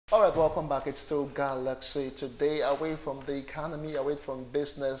All right, welcome back. It's still Galaxy today, away from the economy, away from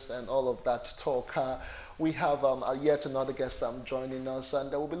business and all of that talk. We have yet another guest joining us,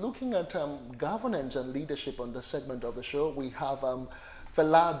 and we'll be looking at governance and leadership on this segment of the show. We have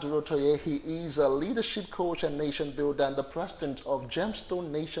Fela DUROTOYE. He is a leadership coach and nation builder and the president of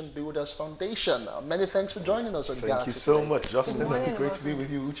Gemstone Nation Builders Foundation. Many thanks for joining us on Galaxy. Thank you so today. much, Justin. Good morning, It's great to welcome. be with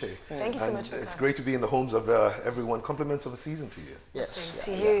you, Uche. Thank you so much for It's coming. great to be in the homes of everyone. Compliments of the season to you. Yes, Same yeah,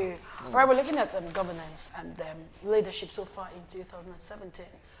 to you. All right, we're looking at governance and leadership so far in 2017.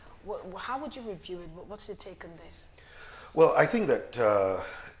 How would you review it? What's your take on this? Well, I think that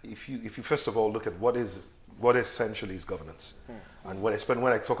if you first of all look at what essentially is governance, and when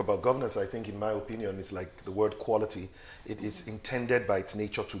I talk about governance, I think in my opinion it's like the word quality. It is intended by its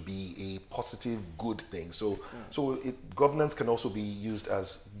nature to be a positive, good thing. So governance can also be used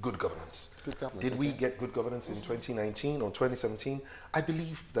as good governance. Good governance. Did we get good governance in 2019 or 2017? I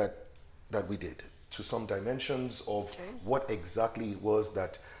believe that we did, to some dimensions of what exactly it was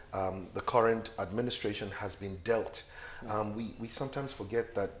that the current administration has been dealt. We sometimes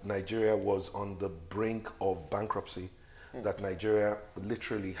forget that Nigeria was on the brink of bankruptcy, that Nigeria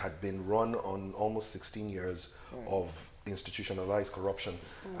literally had been run on almost 16 years of institutionalized corruption,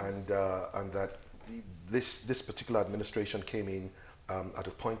 and that this particular administration came in at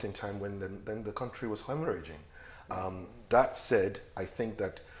a point in time when then the country was hemorrhaging. That said, I think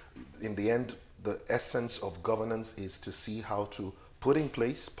that in the end, the essence of governance is to see how to put in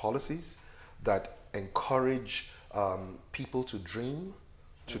place policies that encourage people to dream,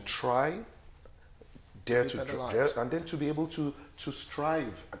 to try, dare to dare, and then to be able to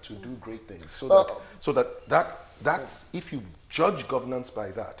strive to do great things. So that's if you judge governance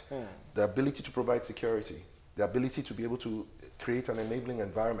by that, the ability to provide security, the ability to be able to create an enabling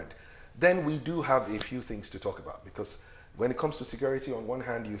environment, then we do have a few things to talk about. Because when it comes to security, on one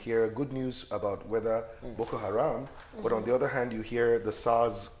hand, you hear good news about whether Boko Haram, but on the other hand, you hear the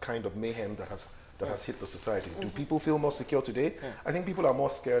SARS kind of mayhem that has hit the society. Do people feel more secure today? I think people are more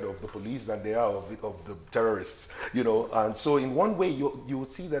scared of the police than they are of the terrorists, you know. And so in one way, you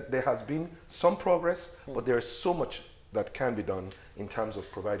would see that there has been some progress, but there is so much that can be done in terms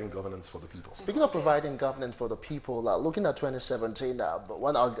of providing governance for the people. Speaking of providing governance for the people, looking at 2017,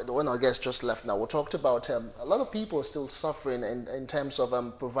 when our guest just left now, we talked about a lot of people are still suffering in terms of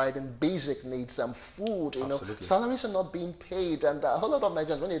providing basic needs, food, you know, salaries are not being paid, and a whole lot of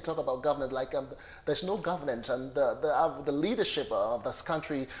Nigerians, when you talk about governance, like there's no governance, and the leadership of this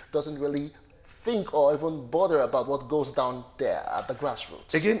country doesn't really think or even bother about what goes down there at the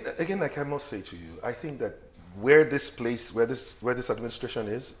grassroots. Again, like I must say to you, I think that where this administration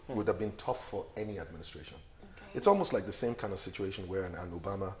is would have been tough for any administration. It's almost like the same kind of situation where an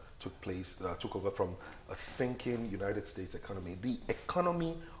Obama took over from a sinking United States economy. The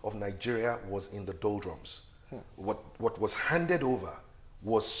economy of Nigeria was in the doldrums. What was handed over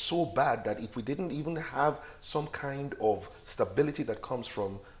was so bad that if we didn't even have some kind of stability that comes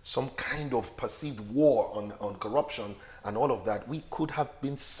from some kind of perceived war on corruption and all of that, we could have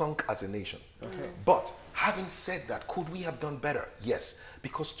been sunk as a nation. But having said that, could we have done better? Yes,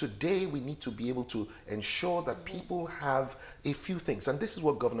 because today we need to be able to ensure that people have a few things, and this is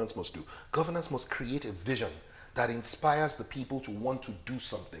what governance must do. Governance must create a vision that inspires the people to want to do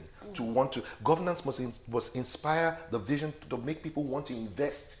something, governance must inspire the vision to make people want to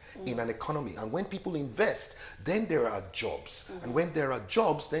invest in an economy. And when people invest, then there are jobs. And when there are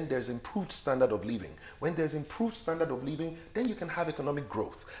jobs, then there's improved standard of living. When there's improved standard of living, then you can have economic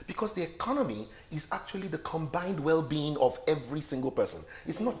growth. Because the economy is actually the combined well-being of every single person.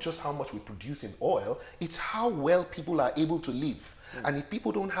 It's not just how much we produce in oil, it's how well people are able to live. And if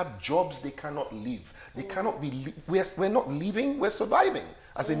people don't have jobs, they cannot live. They cannot be, we're not living, we're surviving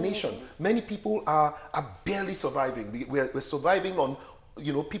as a nation. Many people are barely surviving. We're surviving on,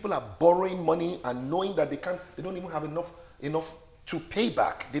 you know, people are borrowing money and knowing that they don't even have enough to pay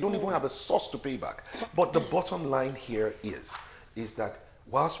back. They don't even have a source to pay back. But the bottom line here is that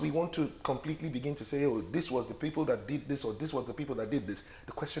whilst we want to completely begin to say, oh, this was the people that did this, or this was the people that did this,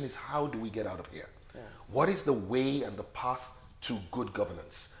 the question is, how do we get out of here? What is the way and the path to good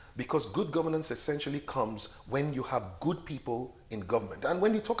governance? Because good governance essentially comes when you have good people in government. And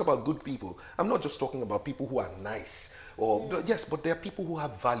when you talk about good people, I'm not just talking about people who are nice, yes, but there are people who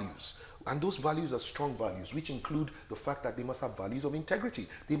have values. And those values are strong values, which include the fact that they must have values of integrity.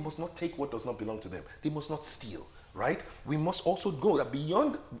 They must not take what does not belong to them. They must not steal, right? We must also go that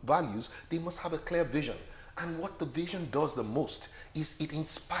beyond values, they must have a clear vision. And what the vision does the most is it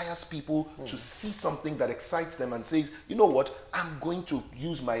inspires people to see something that excites them and says, you know what, I'm going to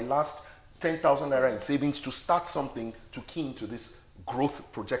use my last 10,000 naira in savings to start something to key into this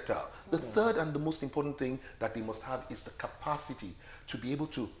growth projectile. The third and the most important thing that they must have is the capacity to be able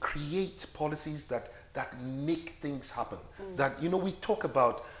to create policies that make things happen. That, you know, we talk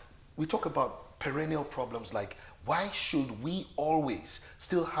about perennial problems like, why should we always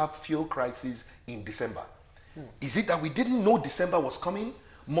still have fuel crises in December? Is it that we didn't know December was coming?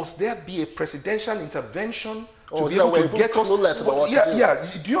 Must there be a presidential intervention to be able to get us?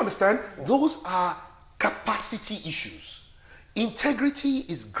 Do you understand? Those are capacity issues. Integrity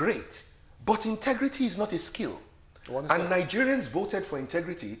is great, but integrity is not a skill. And Nigerians voted for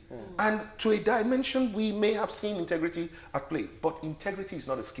integrity, and to a dimension we may have seen integrity at play, but integrity is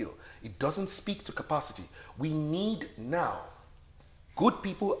not a skill. It doesn't speak to capacity. We need now good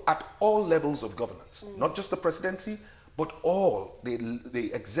people at all levels of governance, not just the presidency, but all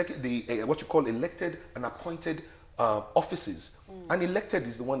the executive, what you call elected and appointed offices. And elected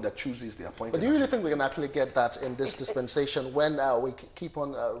is the one that chooses the appointed. But do you really think we can actually get that in this dispensation when we keep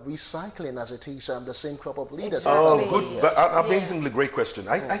on recycling, as it is, the same crop of leaders? Exactly. Oh, good. But amazingly great question.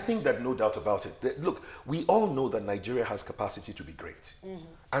 I think that no doubt about it. Look, we all know that Nigeria has capacity to be great.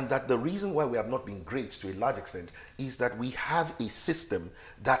 And that the reason why we have not been great to a large extent is that we have a system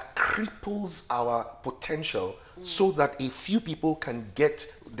that cripples our potential so that a few people can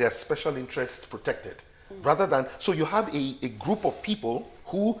get their special interests protected. Rather than, so you have a group of people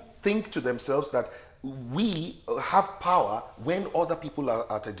who think to themselves that we have power when other people are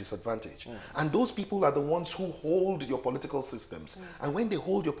at a disadvantage. And those people are the ones who hold your political systems. And when they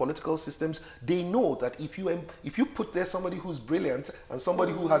hold your political systems, they know that if you put there somebody who's brilliant and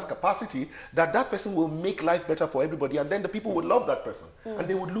somebody who has capacity, that person will make life better for everybody, and then the people would love that person and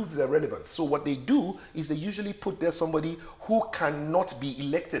they would lose their relevance. So what they do is they usually put there somebody who cannot be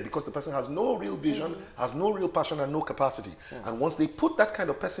elected because the person has no real vision, has no real passion and no capacity. And once they put that kind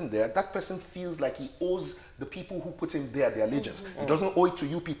of person there, that person feels like he owes the people who put him there their allegiance. He doesn't owe it to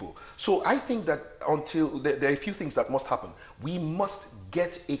you people. So I think that until there are a few things that must happen. We must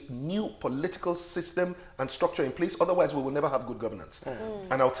get a new political system and structure in place, otherwise we will never have good governance.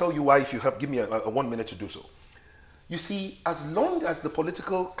 And I'll tell you why if you give me a 1 minute to do so. You see, as long as the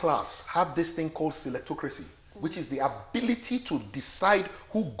political class have this thing called selectocracy, which is the ability to decide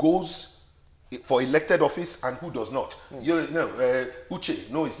who goes for elected office and who does not. Uche,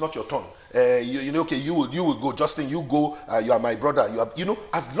 no, it's not your turn. Okay, you will go. Justin, you go. You are my brother.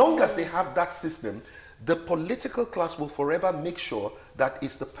 As long as they have that system, the political class will forever make sure that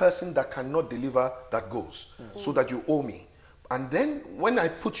it's the person that cannot deliver that goes, so that you owe me. And then when I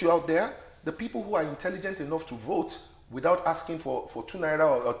put you out there, the people who are intelligent enough to vote without asking for 2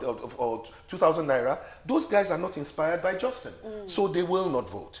 naira or 2,000 naira, those guys are not inspired by Justin. So they will not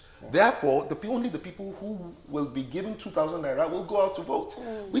vote. Therefore, only the people who will be given 2,000 naira will go out to vote.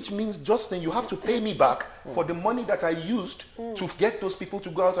 Which means, Justin, you have to pay me back for the money that I used to get those people to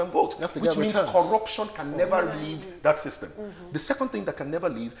go out and vote. Which means corruption can never leave that system. The second thing that can never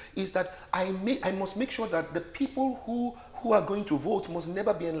leave is that I must make sure that the people who are going to vote must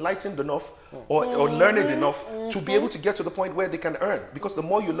never be enlightened enough or learned enough to be able to get to the point where they can earn. Because the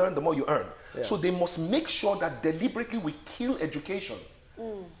more you learn, the more you earn. So they must make sure that deliberately we kill education.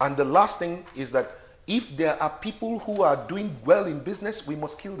 And the last thing is that if there are people who are doing well in business, we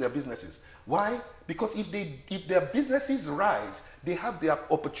must kill their businesses. Why? Because if their businesses rise, they have the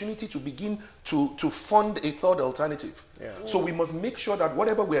opportunity to begin to fund a third alternative. So we must make sure that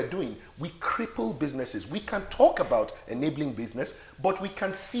whatever we are doing, we cripple businesses. We can talk about enabling business, but we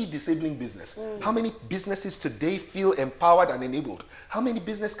can see disabling business. How many businesses today feel empowered and enabled? How many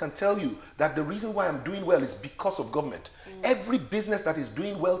businesses can tell you that the reason why I'm doing well is because of government? Every business that is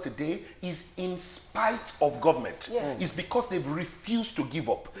doing well today is in spite of government. It's because they've refused to give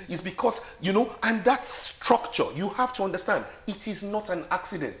up. It's because, and that structure, you have to understand, it is not an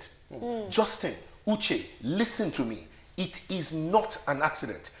accident. Justin, Uche, listen to me. It is not an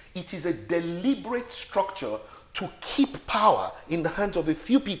accident. It is a deliberate structure to keep power in the hands of a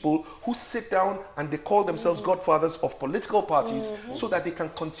few people who sit down and they call themselves godfathers of political parties so that they can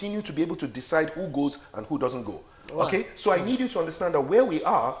continue to be able to decide who goes and who doesn't go. Okay? So I need you to understand that where we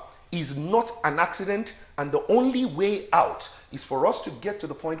are is not an accident, and the only way out is for us to get to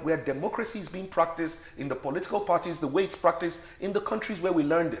the point where democracy is being practiced in the political parties the way it's practiced in the countries where we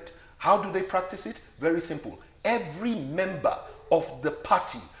learned it. How do they practice it? Very simple. Every member of the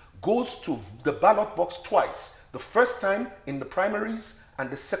party goes to the ballot box twice. The first time in the primaries and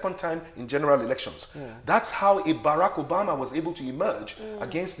the second time in general elections. That's how a Barack Obama was able to emerge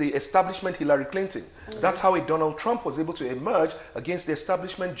against the establishment Hillary Clinton. That's how a Donald Trump was able to emerge against the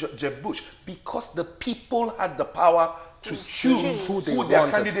establishment Jeb Bush, because the people had the power to choose who they their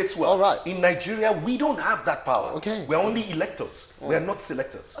wanted. candidates were. All right. In Nigeria, we don't have that power. Okay. We're only electors. We are not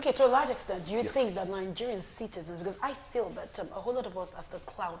selectors. Okay, to a large extent, do you think that Nigerian citizens, because I feel that a whole lot of us are still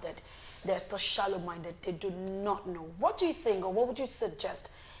clouded, they're still shallow-minded, they do not know. What do you think, or what would you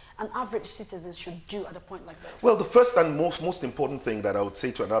suggest an average citizen should do at a point like this? Well, the first and most important thing that I would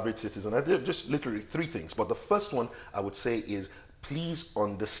say to an average citizen, I did just literally 3 things, but the first one I would say is, please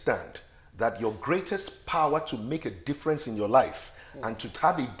understand that your greatest power to make a difference in your life and to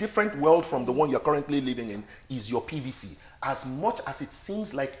have a different world from the one you're currently living in is your PVC. As much as it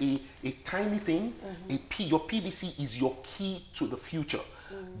seems like a tiny thing, your PVC is your key to the future.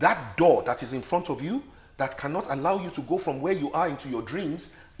 That door that is in front of you that cannot allow you to go from where you are into your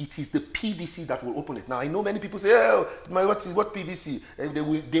dreams, it is the PVC that will open it. Now, I know many people say, oh, what PVC?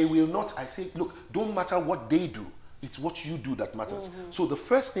 They will not. I say, look, don't matter what they do. It's what you do that matters. So the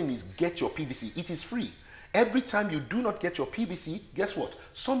first thing is get your PVC. It is free. Every time you do not get your PVC, guess what?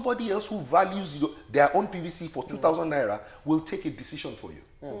 Somebody else who values their own PVC for 2,000 naira will take a decision for you.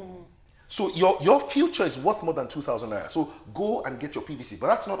 So your future is worth more than 2,000 naira. So go and get your PVC. But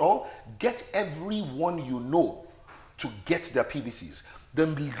that's not all. Get everyone you know to get their PVCs. The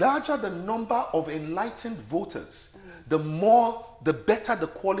larger the number of enlightened voters, the better the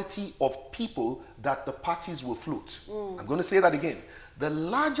quality of people that the parties will float. I'm going to say that again. The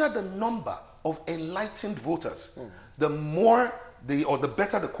larger the number of enlightened voters, the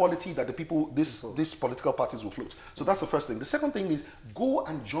better the quality that the people, these political parties will float. So that's the first thing. The second thing is go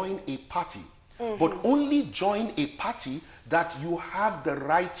and join a party, but only join a party that you have the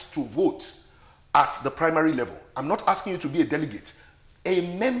right to vote at the primary level. I'm not asking you to be a delegate.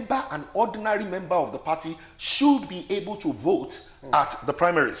 A member, an ordinary member of the party should be able to vote at the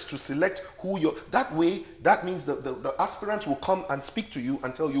primaries to select who you're. That way, that means the aspirants will come and speak to you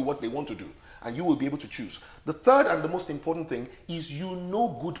and tell you what they want to do, and you will be able to choose. The third and the most important thing is you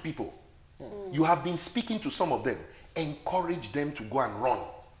know good people. You have been speaking to some of them. Encourage them to go and run.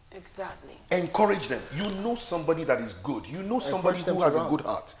 Exactly. Encourage them. You know somebody that is good. You know somebody who has a good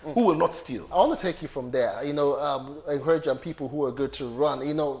heart, who will not steal. I want to take you from there. Encourage people who are good to run.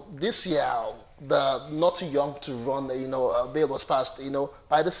 This year, the not too young to run, bill was passed,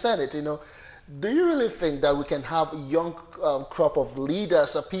 by the Senate. Do you really think that we can have a young crop of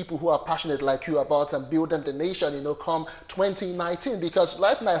leaders, people who are passionate like you about building the nation, come 2019? Because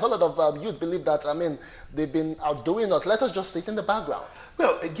right now, a whole lot of youth believe that, they've been outdoing us. Let us just sit in the background.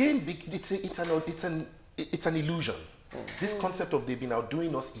 Well, again, it's an illusion. This concept of they've been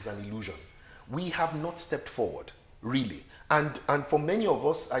outdoing us is an illusion. We have not stepped forward, really. And for many of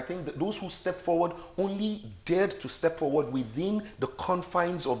us, I think that those who stepped forward only dared to step forward within the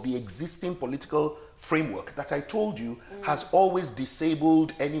confines of the existing political framework that I told you has always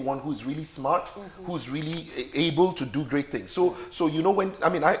disabled anyone who's really smart, who's really able to do great things. So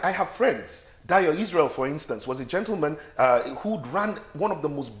I have friends. Dio Israel, for instance, was a gentleman who'd ran one of the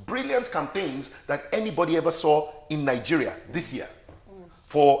most brilliant campaigns that anybody ever saw in Nigeria this year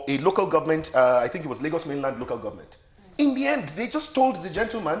for a local government, I think it was Lagos Mainland local government. In the end, they just told the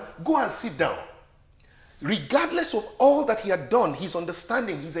gentleman, go and sit down. Regardless of all that he had done, his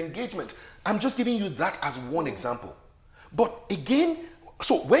understanding, his engagement, I'm just giving you that as one example. But again,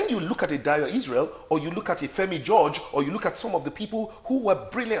 so when you look at a Dio Israel, or you look at a Femi George, or you look at some of the people who were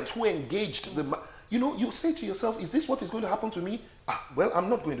brilliant, who engaged, you say to yourself, is this what is going to happen to me? Well, I'm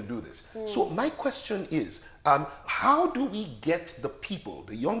not going to do this. So my question is, how do we get the people,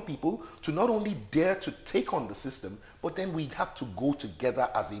 the young people, to not only dare to take on the system, but then we have to go together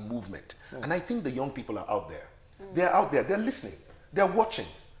as a movement? And I think the young people are out there. They're out there, they're listening, they're watching,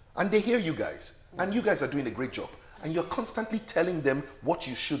 and they hear you guys. And you guys are doing a great job. And you're constantly telling them what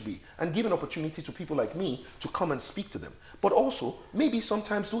you should be and giving opportunity to people like me to come and speak to them. But also, maybe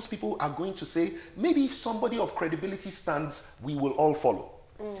sometimes those people are going to say, maybe if somebody of credibility stands, we will all follow.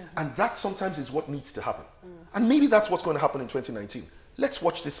 And that sometimes is what needs to happen. And maybe that's what's going to happen in 2019. Let's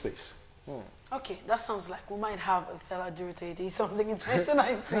watch this space. Okay, that sounds like we might have a Fela DUROTOye do something in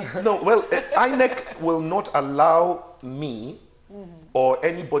 2019. No, well, INEC will not allow me or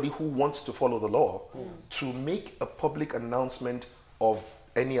anybody who wants to follow the law to make a public announcement of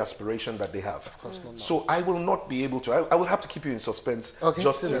any aspiration that they have. Of course not. So I will not be able to. I will have to keep you in suspense,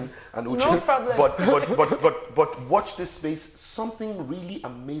 Justin and Uche. No problem. But watch this space. Something really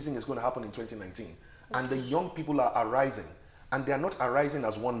amazing is going to happen in 2019. And the young people are arising. And they are not arising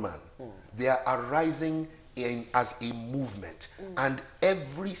as one man. They are arising as a movement. And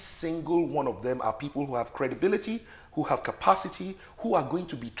every single one of them are people who have credibility, who have capacity, who are going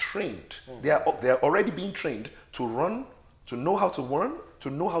to be trained. They are already being trained to run, to know how to run, to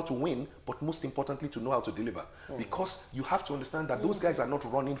know how to win, but most importantly, to know how to deliver. Because you have to understand that those guys are not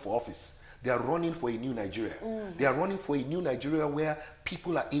running for office. They are running for a new Nigeria. They are running for a new Nigeria where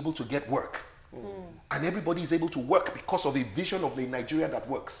people are able to get work. And everybody is able to work because of a vision of a Nigeria that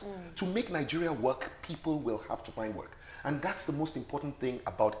works. To make Nigeria work, people will have to find work. And that's the most important thing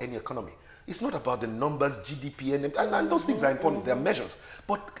about any economy. It's not about the numbers, GDP, and those things are important, they're measures.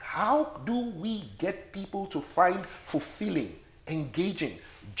 But how do we get people to find fulfilling, engaging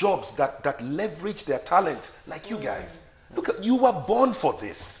jobs that leverage their talent like you guys? Look, you were born for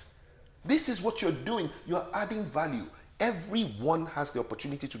this. This is what you're doing. You're adding value. Everyone has the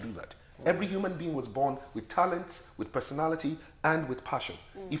opportunity to do that. Every human being was born with talents, with personality, and with passion.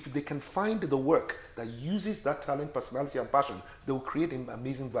 If they can find the work that uses that talent, personality, and passion, they will create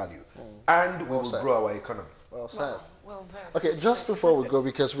amazing value. And we will grow our economy. Well said. Wow. Well, Okay, just before we go,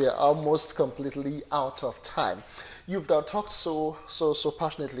 because we are almost completely out of time, you've talked so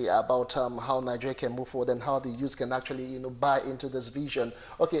passionately about how Nigeria can move forward and how the youth can actually buy into this vision.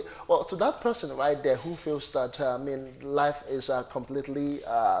 Okay, well, to that person right there who feels that life is completely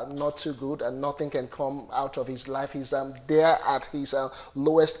not too good and nothing can come out of his life, he's there at his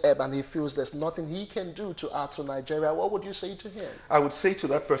lowest ebb and he feels there's nothing he can do to add to Nigeria, what would you say to him? I would say to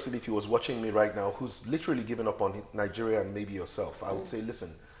that person, if he was watching me right now, who's literally given up on Nigeria and maybe yourself, I would say, listen,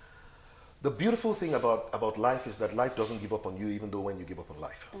 the beautiful thing about life is that life doesn't give up on you even though when you give up on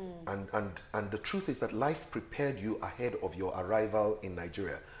life. And the truth is that life prepared you ahead of your arrival in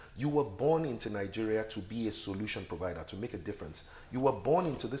Nigeria. You were born into Nigeria to be a solution provider, to make a difference. You were born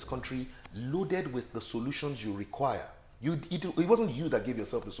into this country loaded with the solutions you require. It wasn't you that gave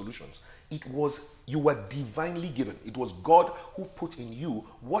yourself the solutions. You were divinely given. It was God who put in you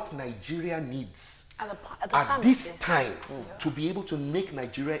what Nigeria needs at this time to be able to make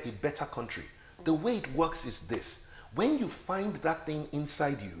Nigeria a better country. The way it works is this. When you find that thing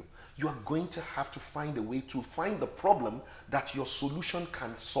inside you, you are going to have to find a way to find the problem that your solution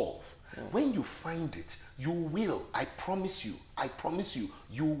can solve. When you find it, you will, I promise you,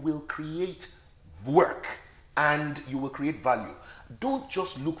 you will create work. And you will create value. Don't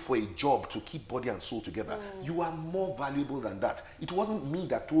just look for a job to keep body and soul together. You are more valuable than that. It wasn't me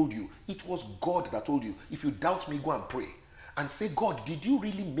that told you. It was God that told you. If you doubt me, go and pray. And say, God, did you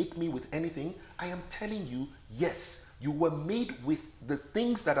really make me with anything? I am telling you, yes. You were made with the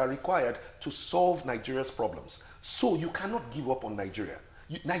things that are required to solve Nigeria's problems. So you cannot give up on Nigeria.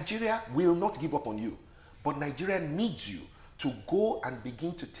 Nigeria will not give up on you. But Nigeria needs you to go and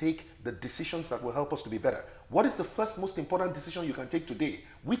begin to take the decisions that will help us to be better. What is the first most important decision you can take today?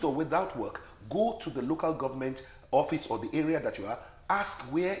 With or without work, go to the local government office or the area that you are, ask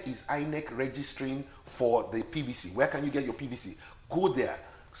where is INEC registering for the PVC? Where can you get your PVC? Go there,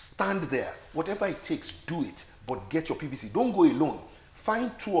 stand there, whatever it takes, do it, but get your PVC. Don't go alone.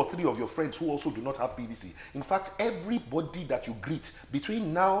 Find 2 or 3 of your friends who also do not have PVC. In fact, everybody that you greet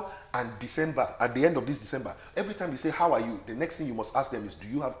between now and December, at the end of this December, every time you say, how are you? The next thing you must ask them is, do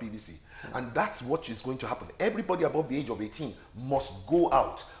you have PVC? And that's what is going to happen. Everybody above the age of 18 must go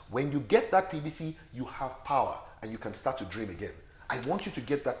out. When you get that PVC, you have power and you can start to dream again. I want you to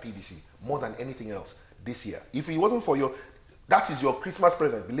get that PVC more than anything else this year. If it wasn't for that is your Christmas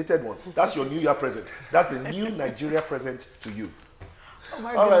present, belated one. That's your New Year present. That's the new Nigeria present to you.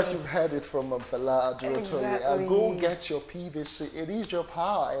 Oh all right, you've heard it from Fela DUROTOYE. Exactly. Go get your PVC. It is your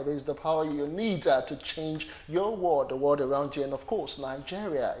power. It is the power you need to change your world, the world around you, and of course,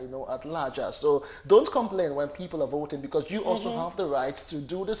 Nigeria, at large. So don't complain when people are voting because you also have the right to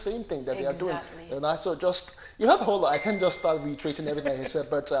do the same thing that they are doing. So just, you have a whole lot. I can't just start reiterating everything he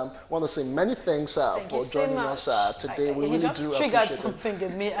said, but I want to say many thanks for joining us today. We really do appreciate it. Triggered something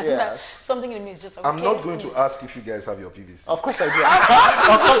in me. Yes. Something in me is just like, I'm not going to ask if you guys have your PVC. Of course I do.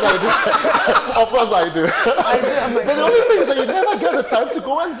 Of course I do. Of course I do. But the only thing is that you never get the time to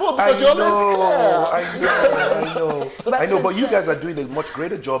go and vote because you always care. I know. But you guys are doing a much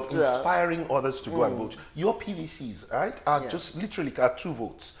greater job inspiring others to go and vote. Your PVCs, right, are just literally 2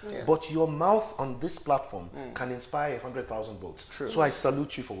 votes. But your mouth on this platform can inspire 100,000 votes. True. So I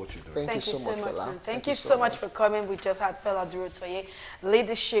salute you for what you're doing. Thank you so much, Fela. Thank you so much for coming. We just had Fela DUROTOYE,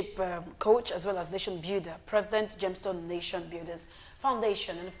 leadership coach as well as nation builder, President Gemstone Nation Builders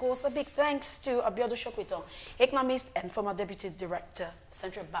Foundation. And of course, a big thanks to Abiodun Sokoto, economist and former deputy director,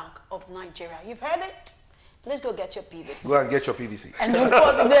 Central Bank of Nigeria. You've heard it. Please go get your PVC. Go and get your PVC. And of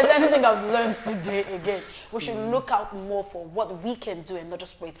course, if there's anything I've learned today again, we should look out more for what we can do and not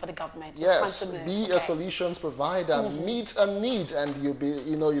just wait for the government. Yes, be a solutions provider, meet a need, and you'll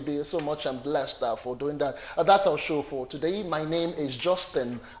be so much blessed for doing that. That's our show for today. My name is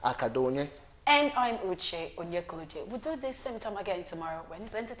Justin Akadonye. And I'm Uche Onyekuluje. We'll do this same time again tomorrow when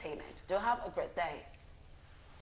it's entertainment. Do have a great day.